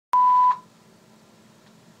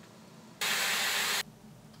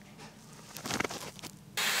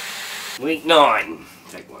Week 9.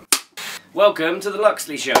 Take 1. Welcome to the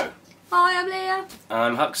Luxley show. Hi, I'm Leah.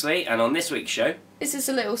 I'm Huxley, and on this week's show... This is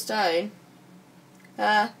a little stone.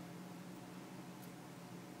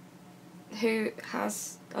 Who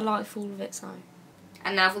has a life all of its own.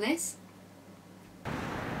 And now for this.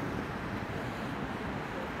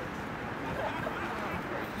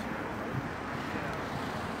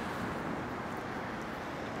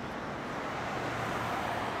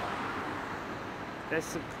 There's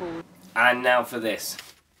support. And now for this.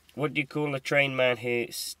 What do you call a train man who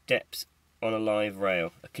steps on a live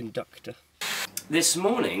rail? A conductor. This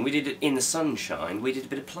morning, we did it in the sunshine, we did a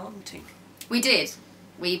bit of planting. We did.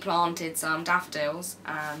 We planted some daffodils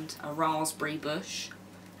and a raspberry bush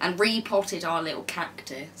and repotted our little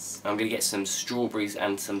cactus. I'm going to get some strawberries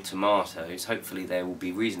and some tomatoes. Hopefully they will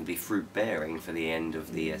be reasonably fruit-bearing for the end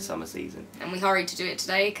of the summer season. And we hurried to do it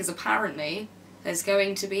today because apparently there's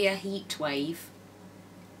going to be a heat wave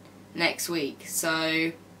next week.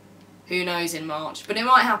 So who knows in March. But it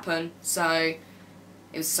might happen. So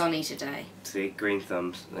it was sunny today. See, green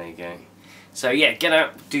thumbs. There you go. So yeah, get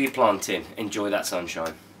out, do your planting, enjoy that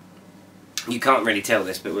sunshine. You can't really tell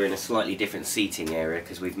this, but we're in a slightly different seating area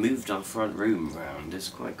because we've moved our front room round. It's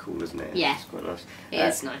quite cool, isn't it? Yeah. It's quite nice. It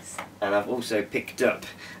is nice. And I've also picked up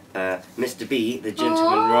Mr. B, the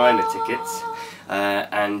Gentleman Rhymer tickets,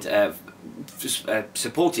 and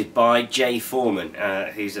supported by Jay Foreman,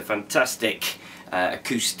 who's a fantastic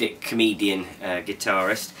acoustic comedian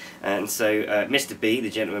guitarist. And so Mr. B, the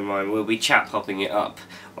Gentleman Rhymer, will be chap-hopping it up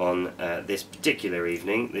on this particular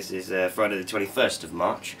evening. This is Friday the 21st of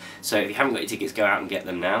March. So if you haven't got your tickets, go out and get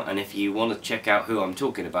them now. And if you want to check out who I'm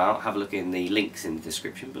talking about, have a look in the links in the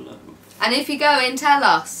description below. And if you go in, tell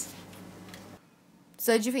us.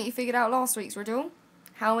 So do you think you figured out last week's riddle?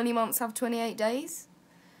 How many months have 28 days?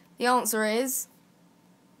 The answer is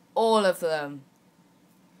all of them.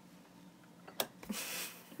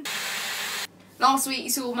 Last week you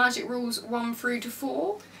saw magic rules 1 through to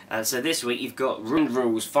 4. So this week you've got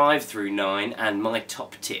rules 5 through 9 and my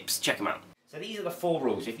top tips. Check them out. So these are the 4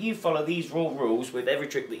 rules. If you follow these rules with every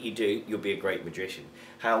trick that you do, you'll be a great magician.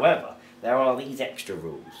 However, there are these extra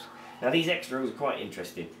rules. Now these extra rules are quite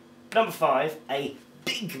interesting. Number 5, a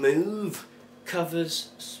big move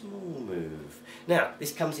covers a small move. Now,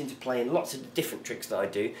 this comes into play in lots of different tricks that I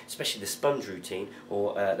do, especially the sponge routine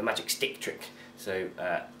or the magic stick trick. So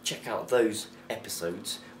check out those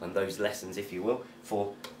episodes and those lessons, if you will,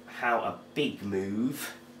 for how a big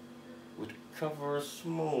move would cover a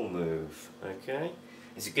small move, okay?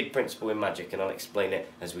 It's a good principle in magic and I'll explain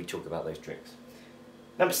it as we talk about those tricks.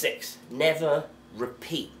 Number 6, never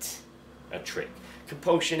repeat a trick.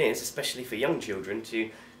 Compulsion is, especially for young children, to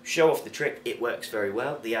show off the trick. It works very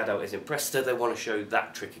well, the adult is impressed, so they want to show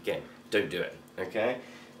that trick again. Don't do it, okay?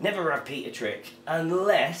 Never repeat a trick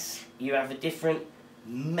unless you have a different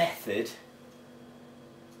method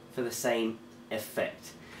for the same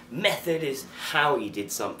effect. Method is how you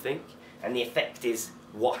did something and the effect is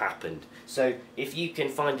what happened. So if you can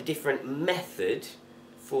find a different method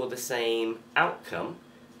for the same outcome,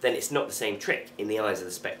 then it's not the same trick in the eyes of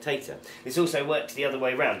the spectator. This also works the other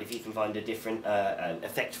way around. If you can find a different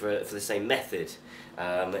effect for the same method,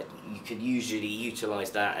 you could usually utilise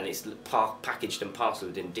that and it's packaged and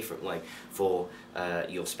parcelled in a different way for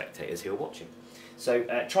your spectators who are watching. So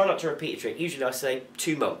try not to repeat a trick. Usually I say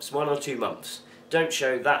 2 months, 1 or 2 months. Don't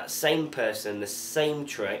show that same person the same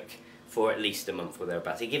trick for at least a month or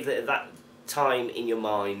thereabouts. You give that time in your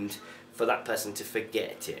mind for that person to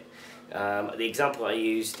forget it. The example I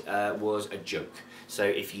used was a joke. So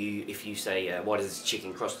if you say, why does this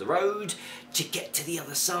chicken cross the road? To get to the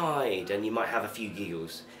other side, and you might have a few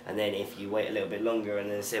giggles. And then if you wait a little bit longer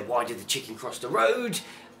and then say, why did the chicken cross the road?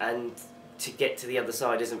 And to get to the other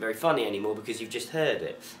side isn't very funny anymore because you've just heard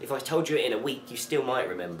it. If I told you it in a week, you still might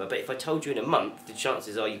remember, but if I told you in a month, the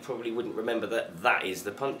chances are you probably wouldn't remember that is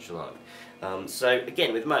the punchline. So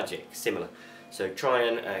again, with magic, similar. So try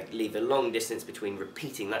and leave a long distance between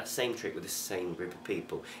repeating that same trick with the same group of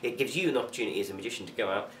people. It gives you an opportunity as a magician to go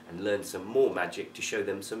out and learn some more magic to show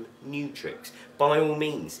them some new tricks. By all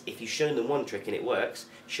means, if you've shown them one trick and it works,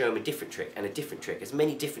 show them a different trick and a different trick. As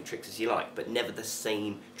many different tricks as you like, but never the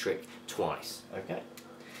same trick twice, okay?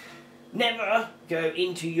 Never go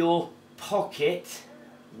into your pocket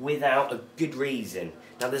without a good reason.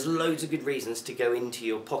 Now there's loads of good reasons to go into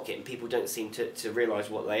your pocket and people don't seem to realise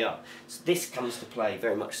what they are. So this comes to play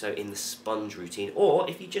very much so in the sponge routine, or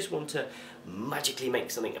if you just want to magically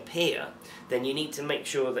make something appear, then you need to make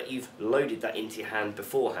sure that you've loaded that into your hand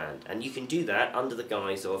beforehand, and you can do that under the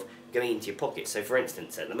guise of going into your pocket. So for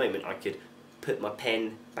instance, at the moment I could put my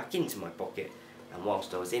pen back into my pocket and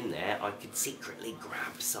whilst I was in there I could secretly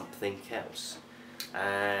grab something else,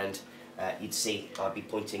 and you'd see I'd be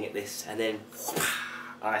pointing at this and then whoop,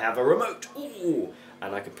 I have a remote, ooh,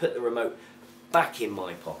 and I could put the remote back in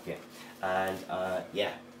my pocket, and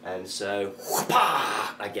yeah, and so whoop,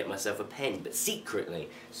 I get myself a pen, but secretly.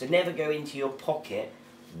 So never go into your pocket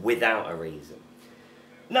without a reason.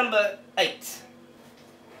 Number 8.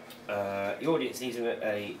 Your audience needs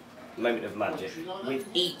a moment of magic. With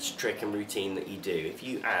each trick and routine that you do, if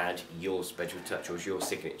you add your special touch or your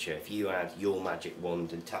signature, if you add your magic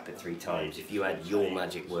wand and tap it 3 times, if you add your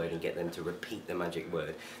magic word and get them to repeat the magic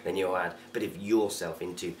word, then you'll add a bit of yourself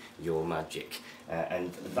into your magic.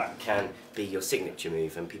 And that can be your signature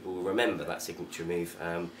move, and people will remember that signature move.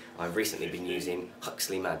 I've recently been using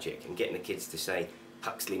Huxley Magic and getting the kids to say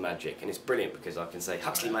Huxley Magic, and it's brilliant because I can say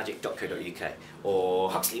huxleymagic.co.uk or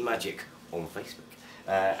Huxley Magic on Facebook.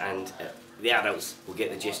 And the adults will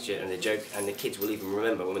get the gesture and the joke, and the kids will even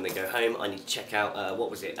remember when they go home, I need to check out,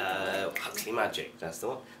 what was it, Huxley Magic, that's the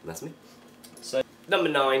one, and that's me. So, number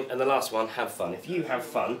 9, and the last one, have fun. If you have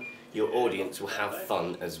fun, your audience will have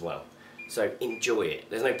fun as well. So enjoy it.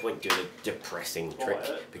 There's no point doing a depressing trick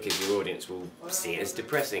because your audience will see it as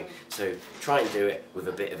depressing. So try and do it with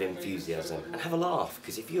a bit of enthusiasm and have a laugh,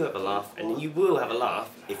 because if you have a laugh, and then you will have a laugh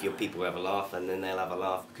if your people have a laugh, and then they'll have a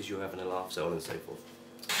laugh because you're having a laugh, so on and so forth.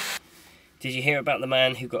 Did you hear about the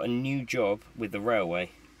man who got a new job with the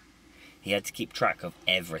railway? He had to keep track of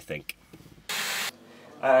everything.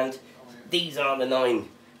 And these are the 9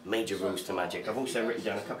 major rules to magic. I've also written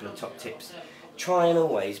down a couple of top tips. Try and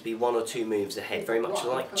always be 1 or 2 moves ahead, very much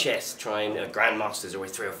like chess. Try and grandmasters are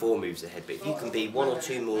always 3 or 4 moves ahead, but if you can be 1 or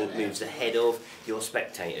 2 more moves ahead of your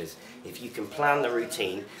spectators, if you can plan the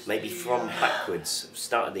routine, maybe from backwards,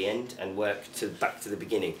 start at the end and work back to the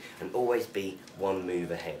beginning, and always be 1 move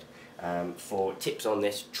ahead. For tips on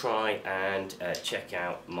this, try and check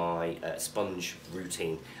out my sponge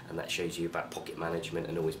routine, and that shows you about pocket management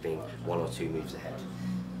and always being 1 or 2 moves ahead.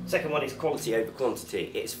 Second one is quality over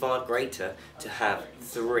quantity. It's far greater to have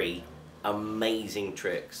 3 amazing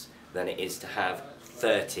tricks than it is to have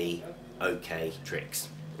 30 okay tricks.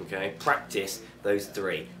 Okay, practice those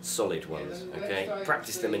 3 solid ones. Okay,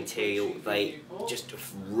 practice them until they just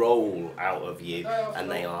roll out of you and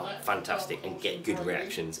they are fantastic and get good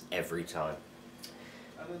reactions every time.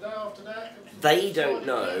 They don't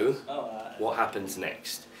know what happens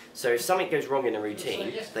next. So if something goes wrong in a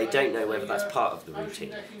routine, they don't know whether that's part of the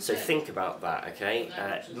routine. So think about that, okay?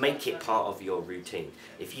 Make it part of your routine.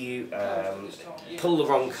 If you pull the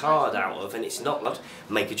wrong card out of and it's not,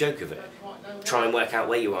 make a joke of it. Try and work out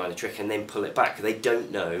where you are in the trick and then pull it back. They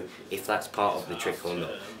don't know if that's part of the trick or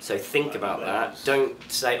not. So think about that.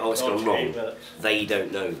 Don't say, oh, it's gone wrong. They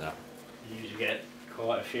don't know that. You usually get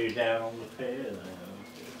quite a few down on the pier.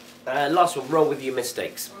 Last one, roll with your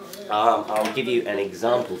mistakes. I'll give you an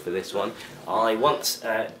example for this one. I once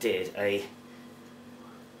did a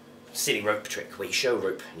silly rope trick where you show a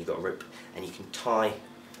rope, and you've got a rope, and you can tie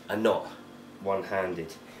a knot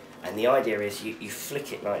one-handed. And the idea is you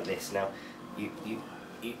flick it like this. Now,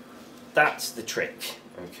 that's the trick,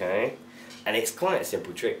 okay? And it's quite a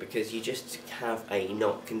simple trick because you just have a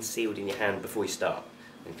knot concealed in your hand before you start.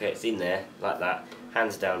 Okay, it's in there, like that,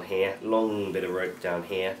 hands down here, long bit of rope down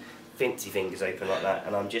here, fancy fingers open like that,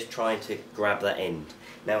 and I'm just trying to grab that end.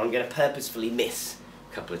 Now I'm going to purposefully miss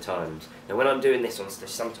a couple of times. Now when I'm doing this on stage,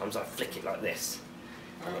 sometimes I flick it like this.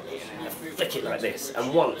 I flick it like this,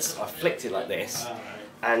 and once I flicked it like this,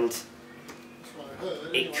 and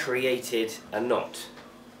it created a knot.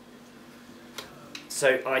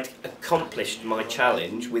 So I'd accomplished my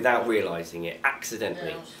challenge without realising it,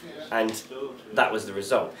 accidentally, and that was the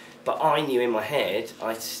result. But I knew in my head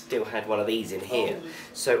I still had one of these in here.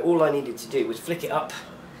 So all I needed to do was flick it up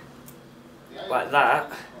like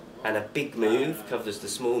that, and a big move covers the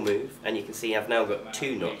small move, and you can see I've now got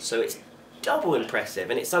 2 knots. So it's double impressive,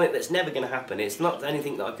 and it's something that's never going to happen. It's not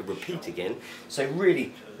anything that I could repeat again. So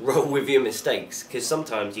really roll with your mistakes, because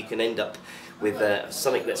sometimes you can end up with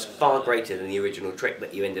something that's far greater than the original trick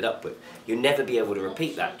that you ended up with. You'll never be able to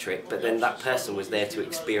repeat that trick, but then that person was there to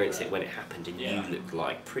experience it when it happened, and you look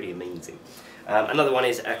like pretty amazing. Another one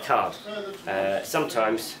is a card.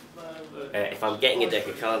 Sometimes if I'm getting a deck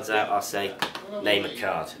of cards out, I'll say name a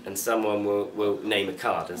card, and someone will name a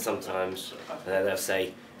card, and sometimes they'll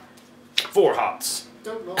say 4 hearts.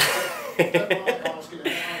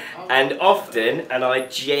 And often, and I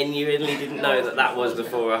genuinely didn't know that that was the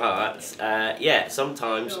 4 of hearts, yeah,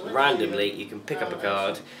 sometimes randomly you can pick up a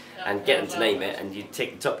card and get them to name it, and you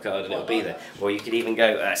take the top card and it'll be there. Or you could even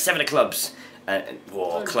go 7 of clubs,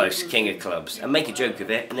 close, king of clubs, and make a joke of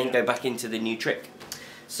it and then go back into the new trick.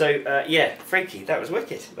 So, yeah, Freaky, that was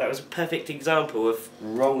wicked. That was a perfect example of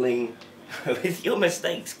rolling with your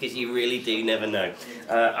mistakes, because you really do never know.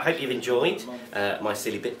 I hope you've enjoyed my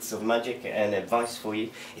silly bits of magic and advice for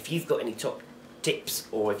you. If you've got any top tips,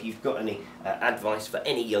 or if you've got any advice for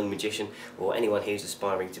any young magician or anyone who's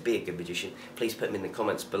aspiring to be a good magician, please put them in the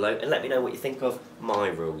comments below and let me know what you think of my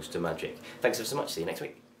rules to magic. Thanks ever so much. See you next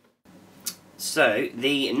week. So,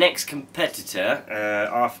 the next competitor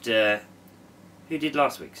after... Who did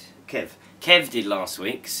last week's? Kev. Kev did last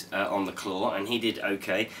week's on the claw, and he did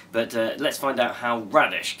okay. But let's find out how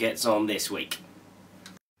Radish gets on this week.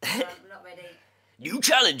 I'm not ready. New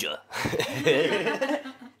challenger!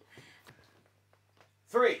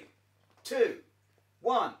 3, 2,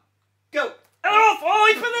 1, go! Oh,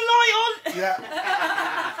 he put the light on!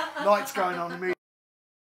 Yeah. Light's going on immediately.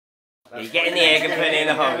 You get in the egg and put it in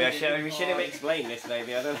the hole. We should have explained this,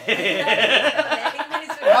 maybe. I don't know.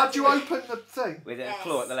 How do you open the thing? With a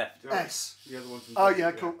claw at the left. S. The other one from Oh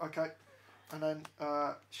yeah, cool. Okay. And then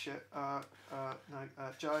shit.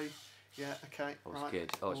 J. Yeah. Okay. Oh, it's right.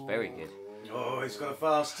 good. Oh, it's very good. Oh, he's got a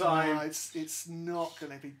fast time. No, it's not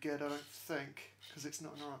going to be good. I don't think, because it's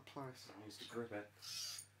not in the right place. He needs to grip it.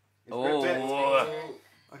 He's Oh. gripped it.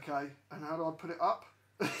 Okay. And how do I put it up?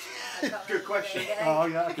 Good question. Oh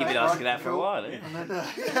yeah. Okay. You've been asking right, that for a cool. while, haven't you? And then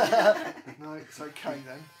no, it's okay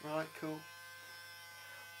then. Right. Cool.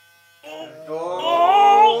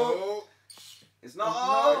 Oh! It's not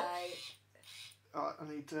on! Alright, I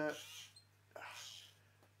need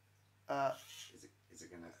Is it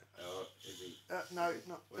gonna... Oh, is he... no,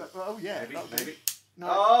 not. Oh yeah. Maybe, that'll do. maybe. No.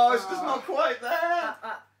 Oh, it's just not quite there!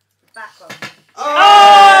 Back one.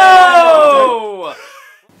 Oh!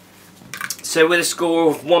 So with a score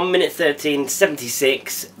of 1 minute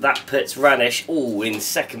 13.76, that puts Radish all in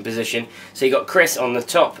second position. So you got Chris on the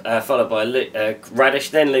top, followed by Radish,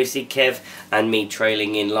 then Lucy, Kev, and me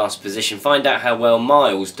trailing in last position. Find out how well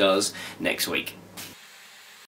Miles does next week.